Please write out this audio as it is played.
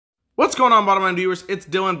What's going on, bottom line viewers? It's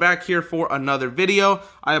Dylan back here for another video.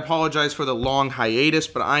 I apologize for the long hiatus,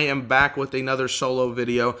 but I am back with another solo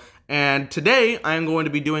video. And today I am going to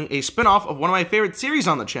be doing a spinoff of one of my favorite series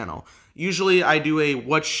on the channel. Usually I do a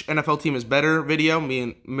which NFL team is better video. Me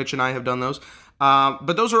and Mitch and I have done those.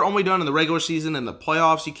 But those are only done in the regular season and the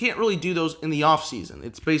playoffs. You can't really do those in the off season.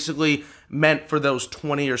 It's basically meant for those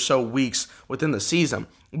 20 or so weeks within the season.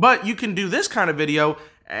 But you can do this kind of video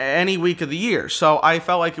any week of the year. So I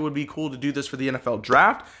felt like it would be cool to do this for the NFL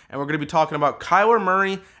draft. And we're going to be talking about Kyler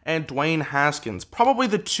Murray and Dwayne Haskins, probably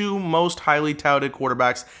the two most highly touted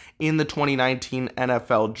quarterbacks in the 2019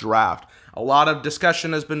 NFL draft. A lot of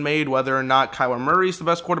discussion has been made whether or not Kyler Murray is the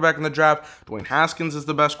best quarterback in the draft, Dwayne Haskins is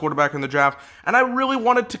the best quarterback in the draft, and I really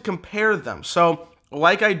wanted to compare them. So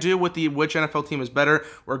like I do with the which NFL team is better,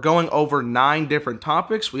 we're going over 9 different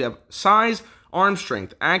topics. We have size, arm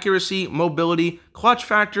strength, accuracy, mobility, clutch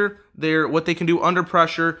factor, what they can do under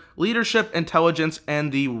pressure, leadership, intelligence,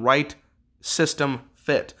 and the right system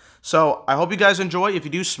fit. So I hope you guys enjoy. If you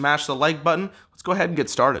do, smash the like button. Let's go ahead and get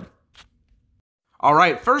started. All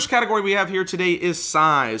right, first category we have here today is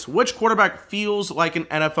size. Which quarterback feels like an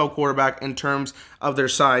NFL quarterback in terms of their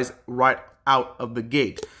size right out of the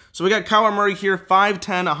gate? So we got Kyler Murray here,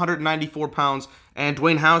 5'10", 194 pounds, and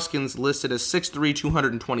Dwayne Haskins listed as 6'3",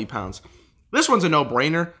 220 pounds. This one's a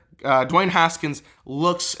no-brainer. Dwayne Haskins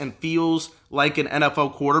looks and feels like an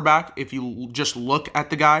NFL quarterback if you just look at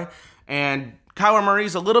the guy, and Kyler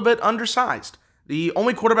Murray's a little bit undersized. The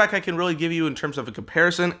only quarterback I can really give you in terms of a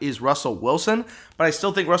comparison is Russell Wilson, but I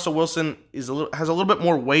still think Russell Wilson has a little bit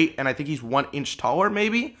more weight, and I think he's 1 inch taller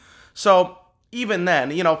maybe. So even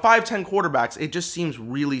then, 5'10" quarterbacks, it just seems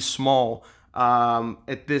really small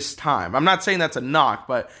at this time. I'm not saying that's a knock,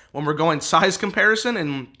 but when we're going size comparison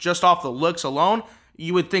and just off the looks alone,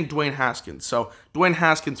 you would think Dwayne Haskins. So Dwayne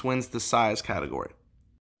Haskins wins the size category.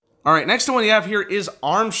 All right, next one we have here is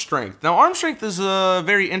arm strength. Now, arm strength is a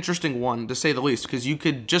very interesting one, to say the least, because you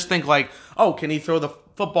could just think like, oh, can he throw the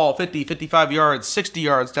football 50, 55 yards, 60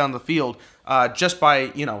 yards down the field just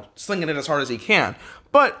by, slinging it as hard as he can.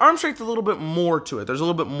 But arm strength is a little bit more to it. There's a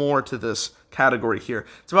little bit more to this category here.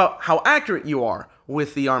 It's about how accurate you are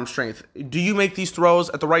with the arm strength. Do you make these throws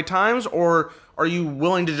at the right times, or are you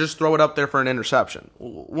willing to just throw it up there for an interception?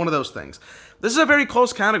 One of those things. This is a very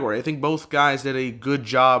close category. I think both guys did a good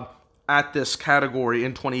job at this category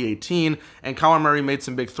in 2018, and Kyler Murray made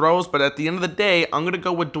some big throws, but at the end of the day, I'm going to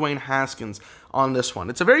go with Dwayne Haskins on this one.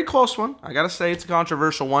 It's a very close one. I got to say, it's a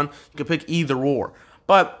controversial one. You can pick either or.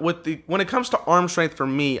 But when it comes to arm strength for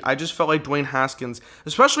me, I just felt like Dwayne Haskins,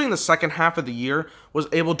 especially in the second half of the year, was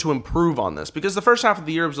able to improve on this. Because the first half of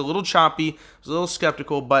the year was a little choppy, was a little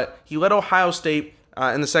skeptical, but he led Ohio State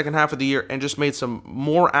in the second half of the year and just made some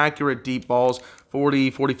more accurate deep balls, 40,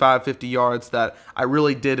 45, 50 yards that I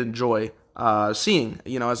really did enjoy seeing,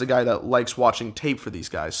 as a guy that likes watching tape for these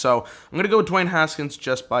guys. So I'm going to go with Dwayne Haskins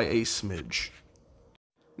just by a smidge.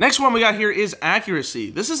 Next one we got here is accuracy.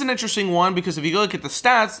 This is an interesting one because if you look at the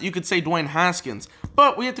stats, you could say Dwayne Haskins,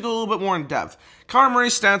 but we have to go a little bit more in depth. Kyler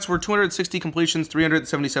Murray's stats were 260 completions,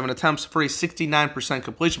 377 attempts for a 69%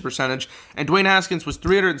 completion percentage, and Dwayne Haskins was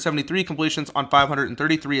 373 completions on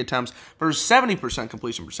 533 attempts for a 70%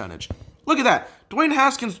 completion percentage. Look at that. Dwayne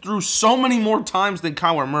Haskins threw so many more times than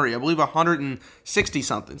Kyler Murray. I believe 160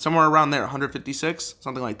 something, somewhere around there, 156,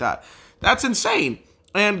 something like that. That's insane.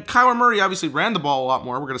 And Kyler Murray obviously ran the ball a lot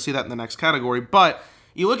more. We're going to see that in the next category. But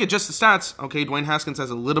you look at just the stats, okay, Dwayne Haskins has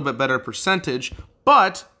a little bit better percentage,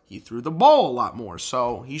 but he threw the ball a lot more.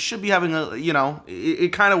 So he should be having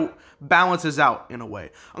it kind of balances out in a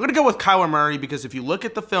way. I'm going to go with Kyler Murray because if you look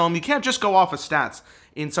at the film, you can't just go off of stats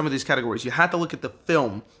in some of these categories. You have to look at the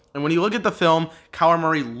film. And when you look at the film, Kyler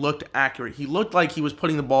Murray looked accurate. He looked like he was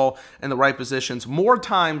putting the ball in the right positions more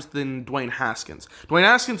times than Dwayne Haskins. Dwayne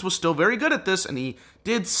Haskins was still very good at this, and he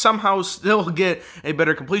did somehow still get a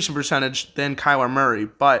better completion percentage than Kyler Murray.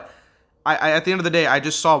 But at the end of the day, I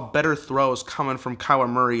just saw better throws coming from Kyler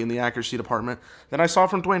Murray in the accuracy department than I saw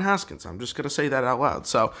from Dwayne Haskins. I'm just going to say that out loud.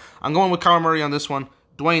 So I'm going with Kyler Murray on this one.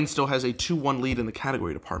 Dwayne still has a 2-1 lead in the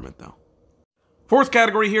category department, though. Fourth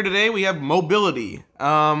category here today, we have mobility.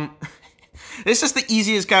 It's just the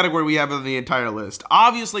easiest category we have on the entire list.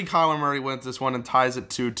 Obviously, Kyler Murray wins this one and ties it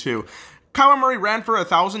 2-2. Kyler Murray ran for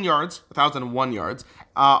 1,001 yards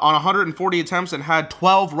on 140 attempts and had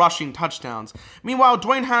 12 rushing touchdowns. Meanwhile,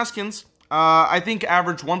 Dwayne Haskins, I think,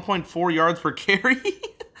 averaged 1.4 yards per carry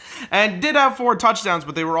and did have 4 touchdowns,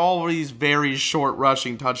 but they were all these very short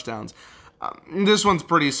rushing touchdowns. This one's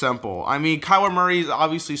pretty simple. I mean, Kyler Murray is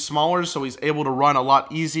obviously smaller, so he's able to run a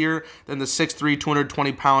lot easier than the 6'3",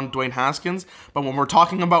 220-pound Dwayne Haskins. But when we're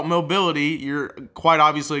talking about mobility, you're quite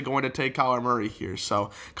obviously going to take Kyler Murray here. So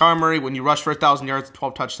Kyler Murray, when you rush for 1,000 yards,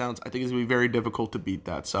 12 touchdowns, I think it's going to be very difficult to beat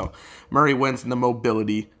that. So Murray wins in the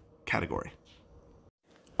mobility category.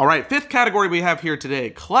 All right, fifth category we have here today,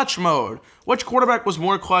 clutch mode. Which quarterback was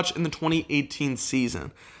more clutch in the 2018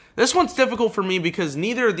 season? This one's difficult for me because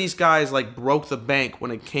neither of these guys broke the bank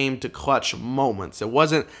when it came to clutch moments. It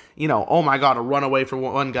wasn't, oh my God, a runaway for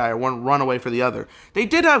one guy or one runaway for the other. They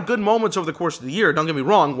did have good moments over the course of the year. Don't get me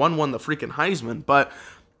wrong, one won the freaking Heisman, but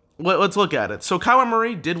let's look at it. So Kyler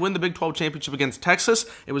Murray did win the Big 12 championship against Texas.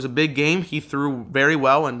 It was a big game. He threw very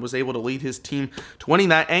well and was able to lead his team to winning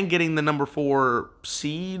that and getting the number 4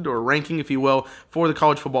 seed or ranking, if you will, for the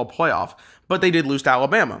college football playoff. But they did lose to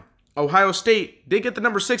Alabama. Ohio State did get the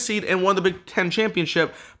number 6 seed and won the Big 10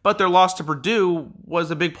 championship, but their loss to Purdue was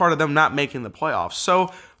a big part of them not making the playoffs. So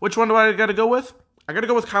which one do I got to go with? I got to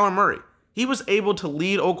go with Kyler Murray. He was able to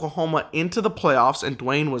lead Oklahoma into the playoffs, and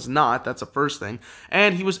Dwayne was not. That's the first thing.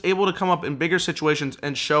 And he was able to come up in bigger situations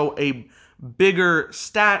and show a bigger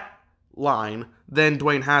stat line than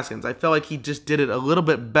Dwayne Haskins. I felt like he just did it a little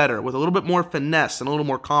bit better, with a little bit more finesse and a little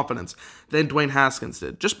more confidence than Dwayne Haskins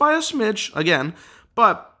did. Just by a smidge, again,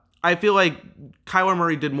 but I feel like Kyler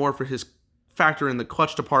Murray did more for his factor in the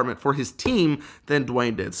clutch department for his team than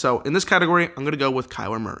Dwayne did. So in this category, I'm going to go with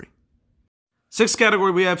Kyler Murray. Sixth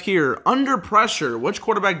category we have here, under pressure. Which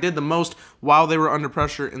quarterback did the most while they were under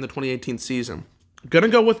pressure in the 2018 season? Going to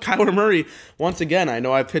go with Kyler Murray once again. I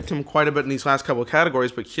know I've hit him quite a bit in these last couple of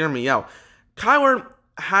categories, but hear me out. Kyler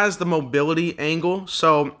has the mobility angle,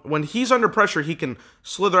 so when he's under pressure, he can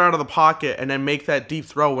slither out of the pocket and then make that deep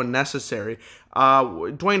throw when necessary.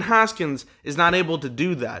 Dwayne Haskins is not able to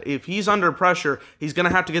do that. If he's under pressure, he's going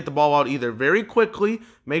to have to get the ball out either very quickly,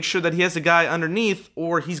 make sure that he has a guy underneath,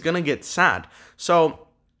 or he's going to get sacked. So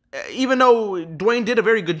even though Dwayne did a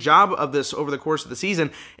very good job of this over the course of the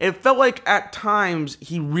season, it felt like at times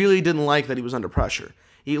he really didn't like that he was under pressure.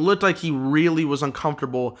 He looked like he really was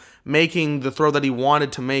uncomfortable making the throw that he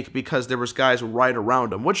wanted to make because there was guys right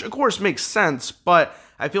around him, which of course makes sense, but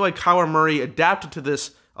I feel like Kyler Murray adapted to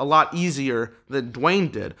this a lot easier than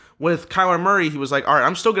Dwayne did. With Kyler Murray, he was like, all right,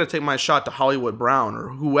 I'm still going to take my shot to Hollywood Brown or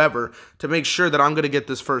whoever to make sure that I'm going to get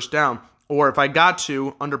this first down. Or if I got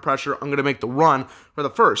to, under pressure, I'm going to make the run for the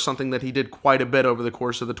first, something that he did quite a bit over the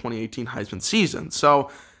course of the 2018 Heisman season. So,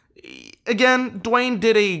 again, Dwayne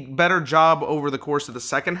did a better job over the course of the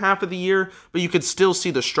second half of the year, but you could still see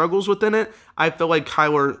the struggles within it. I feel like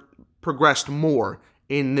Kyler progressed more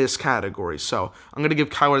in this category. So I'm going to give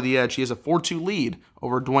Kyler the edge. He has a 4-2 lead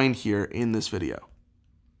over Dwayne here in this video.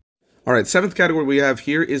 All right, seventh category we have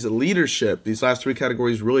here is leadership. These last three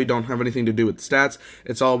categories really don't have anything to do with stats.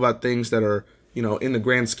 It's all about things that are, in the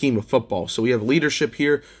grand scheme of football. So we have leadership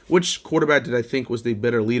here. Which quarterback did I think was the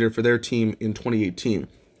better leader for their team in 2018?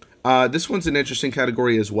 This one's an interesting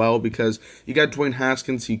category as well because you got Dwayne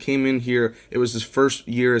Haskins. He came in here. It was his first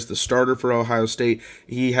year as the starter for Ohio State.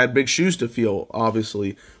 He had big shoes to fill,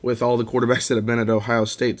 obviously, with all the quarterbacks that have been at Ohio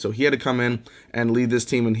State. So he had to come in and lead this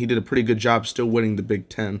team, and he did a pretty good job still winning the Big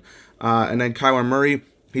Ten. And then Kyler Murray,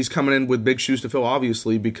 he's coming in with big shoes to fill,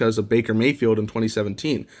 obviously, because of Baker Mayfield in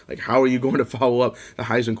 2017. Like, how are you going to follow up the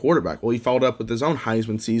Heisman quarterback? Well, he followed up with his own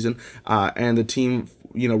Heisman season, and the team,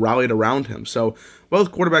 rallied around him. So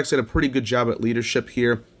both quarterbacks did a pretty good job at leadership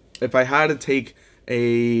here. If I had to take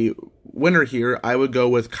a winner here, I would go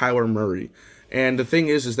with Kyler Murray. And the thing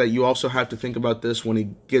is that you also have to think about this when he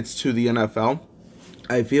gets to the NFL.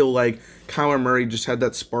 I feel like Kyler Murray just had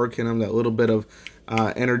that spark in him, that little bit of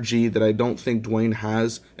energy that I don't think Dwayne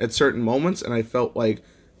has at certain moments, and I felt like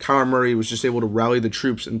Kyler Murray was just able to rally the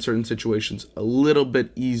troops in certain situations a little bit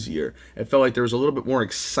easier. It felt like there was a little bit more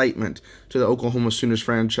excitement to the Oklahoma Sooners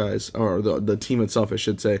franchise, or the team itself, I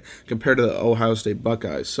should say, compared to the Ohio State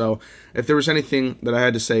Buckeyes. So if there was anything that I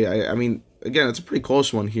had to say, I mean, again, it's a pretty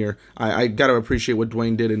close one here. I got to appreciate what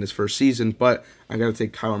Dwayne did in his first season, but I got to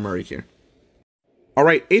take Kyler Murray here. All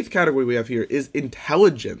right, eighth category we have here is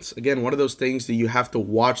intelligence. Again, one of those things that you have to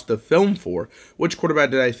watch the film for. Which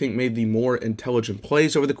quarterback did I think made the more intelligent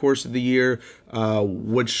plays over the course of the year?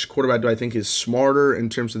 Which quarterback do I think is smarter in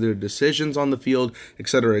terms of their decisions on the field, et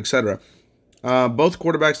cetera, et cetera. Both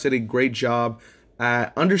quarterbacks did a great job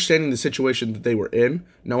at understanding the situation that they were in,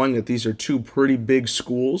 knowing that these are two pretty big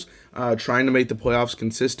schools, trying to make the playoffs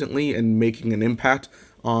consistently and making an impact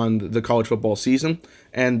on the college football season,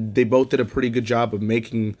 and they both did a pretty good job of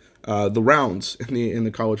making the rounds in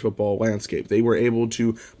the college football landscape. They were able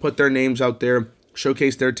to put their names out there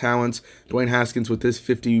showcase their talents. Dwayne Haskins with his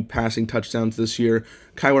 50 passing touchdowns this year.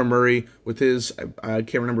 Kyler Murray with his, I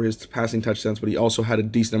can't remember his passing touchdowns, but he also had a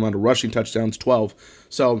decent amount of rushing touchdowns, 12.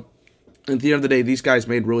 So at the end of the day, these guys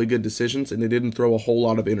made really good decisions, and they didn't throw a whole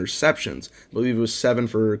lot of interceptions. I believe it was 7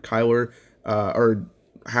 for Kyler, or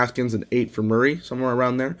Haskins, and 8 for Murray, somewhere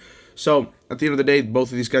around there. So at the end of the day,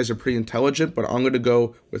 both of these guys are pretty intelligent, but I'm going to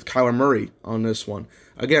go with Kyler Murray on this one.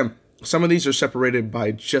 Again, some of these are separated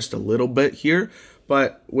by just a little bit here,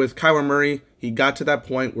 but with Kyler Murray, he got to that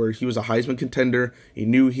point where he was a Heisman contender. He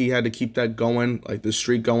knew he had to keep that going, like the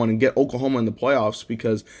streak going, and get Oklahoma in the playoffs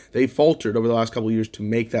because they faltered over the last couple of years to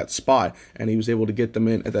make that spot, and he was able to get them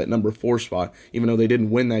in at that number 4 spot. Even though they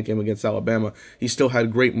didn't win that game against Alabama, he still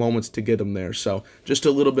had great moments to get them there. So just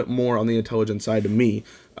a little bit more on the intelligent side to me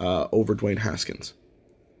over Dwayne Haskins.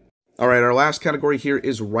 All right, our last category here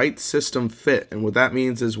is right system fit. And what that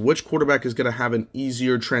means is which quarterback is going to have an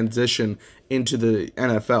easier transition into the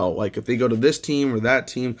NFL. Like if they go to this team or that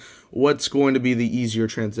team, what's going to be the easier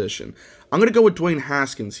transition? I'm going to go with Dwayne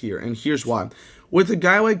Haskins here, and here's why. With a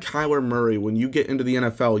guy like Kyler Murray, when you get into the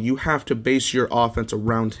NFL, you have to base your offense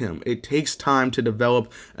around him. It takes time to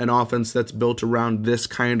develop an offense that's built around this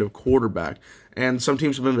kind of quarterback. And some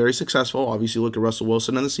teams have been very successful. Obviously, look at Russell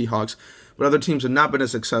Wilson and the Seahawks. But other teams have not been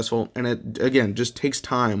as successful. And it, again, just takes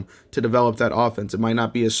time to develop that offense. It might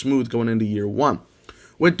not be as smooth going into year one.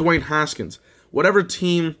 With Dwayne Haskins, whatever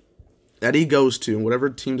team that he goes to, and whatever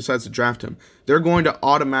team decides to draft him, they're going to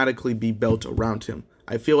automatically be built around him.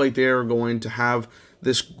 I feel like they're going to have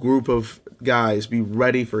this group of guys be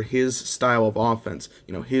ready for his style of offense.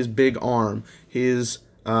 You know, his big arm, his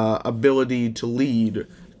ability to lead,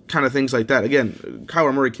 kind of things like that. Again,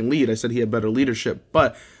 Kyler Murray can lead. I said he had better leadership,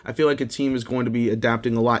 but I feel like a team is going to be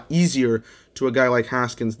adapting a lot easier to a guy like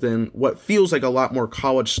Haskins than what feels like a lot more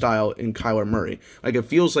college style in Kyler Murray. Like it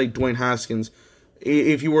feels like Dwayne Haskins,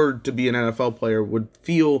 if you were to be an NFL player, would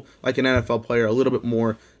feel like an NFL player a little bit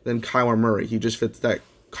more than Kyler Murray. He just fits that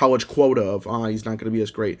college quota of, he's not going to be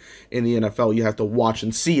as great in the NFL. You have to watch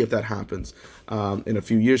and see if that happens in a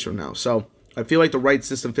few years from now. So I feel like the right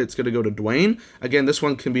system fit's going to go to Dwayne. Again, this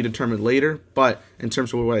one can be determined later, but in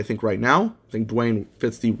terms of what I think right now, I think Dwayne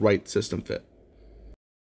fits the right system fit.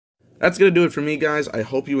 That's going to do it for me, guys. I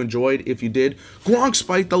hope you enjoyed. If you did, Gronk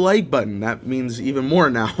spiked the like button. That means even more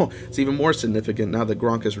now. It's even more significant now that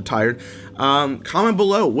Gronk is retired. Comment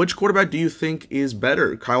below, which quarterback do you think is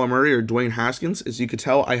better, Kyler Murray or Dwayne Haskins? As you could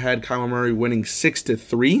tell, I had Kyler Murray winning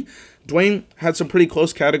 6-3. Dwayne had some pretty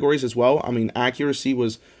close categories as well. I mean, accuracy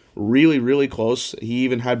was really, really close. He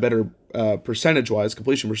even had better percentage-wise,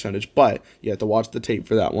 completion percentage, but you have to watch the tape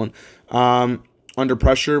for that one. Under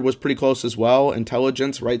pressure was pretty close as well.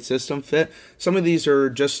 Intelligence, right system fit. Some of these are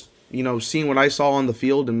just, you know, seeing what I saw on the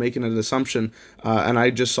field and making an assumption, and I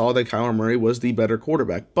just saw that Kyler Murray was the better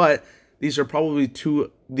quarterback. But these are probably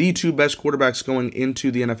the two best quarterbacks going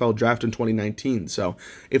into the NFL draft in 2019. So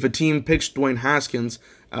if a team picks Dwayne Haskins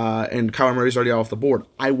and Kyler Murray's already off the board,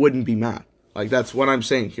 I wouldn't be mad. Like, that's what I'm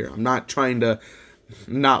saying here. I'm not trying to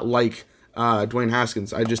not like Dwayne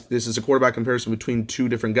Haskins. This is a quarterback comparison between two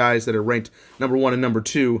different guys that are ranked number 1 and number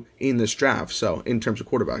 2 in this draft. So, in terms of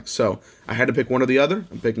quarterbacks. So, I had to pick one or the other.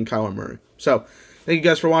 I'm picking Kyler Murray. So, thank you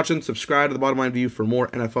guys for watching. Subscribe to The Bottom Line View for more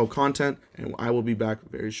NFL content, and I will be back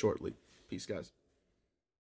very shortly. Peace, guys.